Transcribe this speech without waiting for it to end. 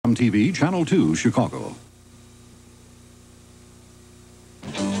WBBM-TV, Channel 2, Chicago.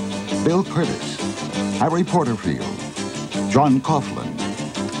 Bill Curtis, Harry Porterfield, John Coughlin,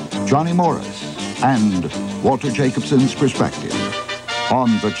 Johnny Morris, and Walter Jacobson's Perspective on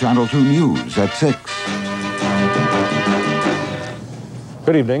the Channel 2 News at 6.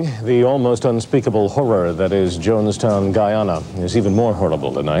 Good evening. The almost unspeakable horror that is Jonestown, Guyana is even more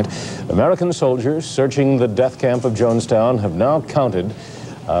horrible tonight. American soldiers searching the death camp of Jonestown have now counted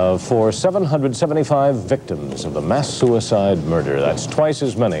for 775 victims of the mass suicide murder. That's twice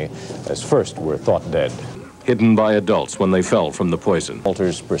as many as first were thought dead. Hidden by adults when they fell from the poison.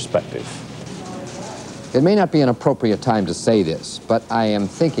 Walter's Perspective. It may not be an appropriate time to say this, but I am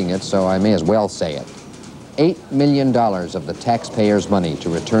thinking it, so I may as well say it. $8 million of the taxpayers' money to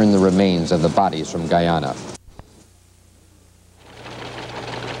return the remains of the bodies from Guyana.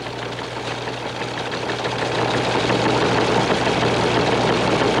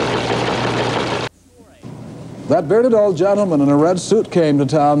 That bearded old gentleman in a red suit came to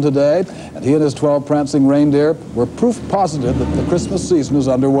town today, and he and his 12 prancing reindeer were proof positive that the Christmas season is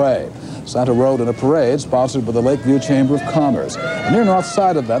underway. Santa rode in a parade sponsored by the Lakeview Chamber of Commerce, a near-north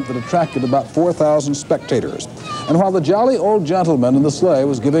side event that attracted about 4,000 spectators. And while the jolly old gentleman in the sleigh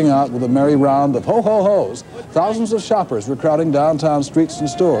was giving out with a merry round of ho-ho-hos, thousands of shoppers were crowding downtown streets and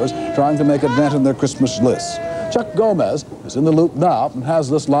stores trying to make a dent in their Christmas lists. Chuck Gomez is in the loop now and has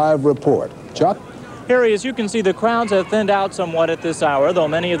this live report. Chuck? Harry, as you can see, the crowds have thinned out somewhat at this hour, though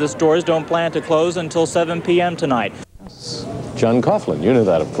many of the stores don't plan to close until 7 p.m. tonight. John Coughlin, you knew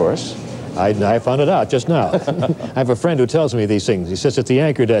that, of course. I found it out just now. I have a friend who tells me these things. He sits at the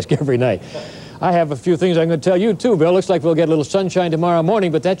anchor desk every night. I have a few things I'm going to tell you, too, Bill. Looks like we'll get a little sunshine tomorrow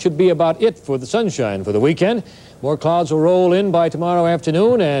morning, but that should be about it for the sunshine for the weekend. More clouds will roll in by tomorrow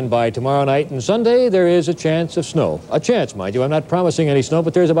afternoon, and by tomorrow night and Sunday, there is a chance of snow. A chance, mind you. I'm not promising any snow,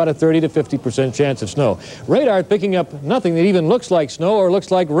 but there's about a 30 to 50% chance of snow. Radar picking up nothing that even looks like snow or looks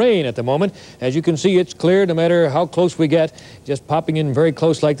like rain at the moment. As you can see, it's clear no matter how close we get. Just popping in very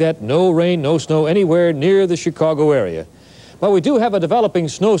close like that. No rain, no snow anywhere near the Chicago area. But we do have a developing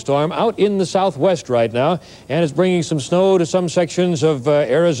snowstorm out in the southwest right now, and it's bringing some snow to some sections of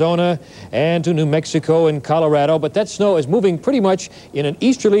Arizona and to New Mexico and Colorado, but that snow is moving pretty much in an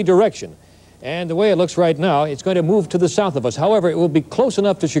easterly direction. And the way it looks right now, it's going to move to the south of us. However, it will be close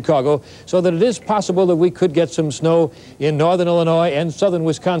enough to Chicago so that it is possible that we could get some snow in northern Illinois and southern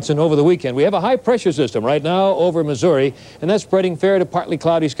Wisconsin over the weekend. We have a high-pressure system right now over Missouri, and that's spreading fair to partly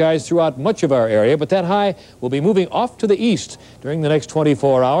cloudy skies throughout much of our area. But that high will be moving off to the east during the next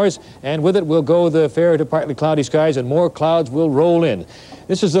 24 hours, and with it will go the fair to partly cloudy skies, and more clouds will roll in.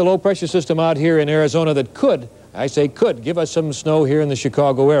 This is the low-pressure system out here in Arizona that could, I say could, give us some snow here in the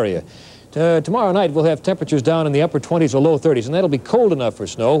Chicago area. Tomorrow night, we'll have temperatures down in the upper 20s or low 30s, and that'll be cold enough for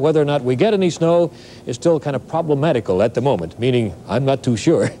snow. Whether or not we get any snow is still kind of problematical at the moment, meaning I'm not too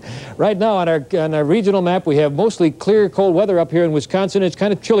sure. Right now on our regional map, we have mostly clear, cold weather up here in Wisconsin. It's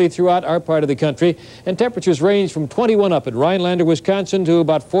kind of chilly throughout our part of the country, and temperatures range from 21 up at Rhinelander, Wisconsin, to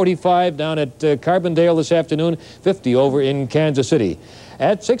about 45 down at Carbondale this afternoon, 50 over in Kansas City.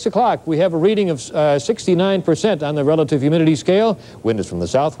 At 6 o'clock, we have a reading of 69% on the relative humidity scale. Wind is from the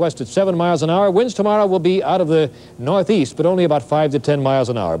southwest at 7 miles an hour. Winds tomorrow will be out of the northeast, but only about 5 to 10 miles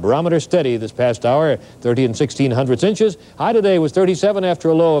an hour. Barometer steady this past hour, 30 and 16/100 inches. High today was 37 after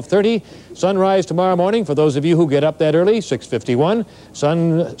a low of 30. Sunrise tomorrow morning for those of you who get up that early, 6:51.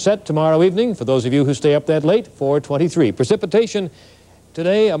 Sunset tomorrow evening for those of you who stay up that late, 4:23. Precipitation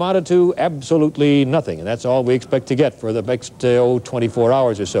today amounted to absolutely nothing, and that's all we expect to get for the next 24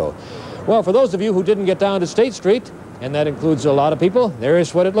 hours or so. Well, for those of you who didn't get down to State Street, and that includes a lot of people, there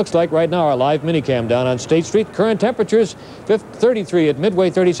is what it looks like right now, our live minicam down on State Street. Current temperatures, 33 at Midway,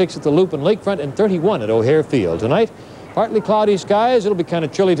 36 at the Loop and Lakefront, and 31 at O'Hare Field. Tonight, partly cloudy skies. It'll be kind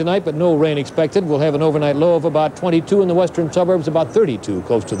of chilly tonight, but no rain expected. We'll have an overnight low of about 22 in the western suburbs, about 32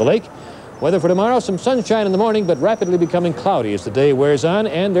 close to the lake. Weather for tomorrow, some sunshine in the morning, but rapidly becoming cloudy as the day wears on,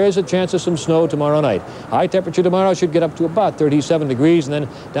 and there's a chance of some snow tomorrow night. High temperature tomorrow should get up to about 37 degrees, and then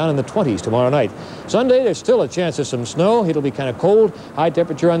down in the 20s tomorrow night. Sunday, there's still a chance of some snow. It'll be kind of cold. High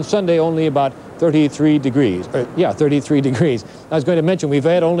temperature on Sunday, only about 33 degrees. 33 degrees. I was going to mention we've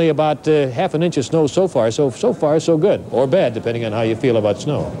had only about half an inch of snow so far, so far so good, or bad, depending on how you feel about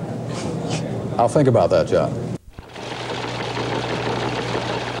snow. I'll think about that, John.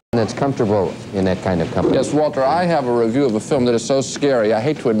 That's comfortable in that kind of company. Yes, Walter, I have a review of a film that is so scary. I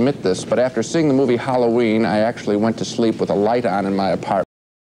hate to admit this, but after seeing the movie Halloween, I actually went to sleep with a light on in my apartment.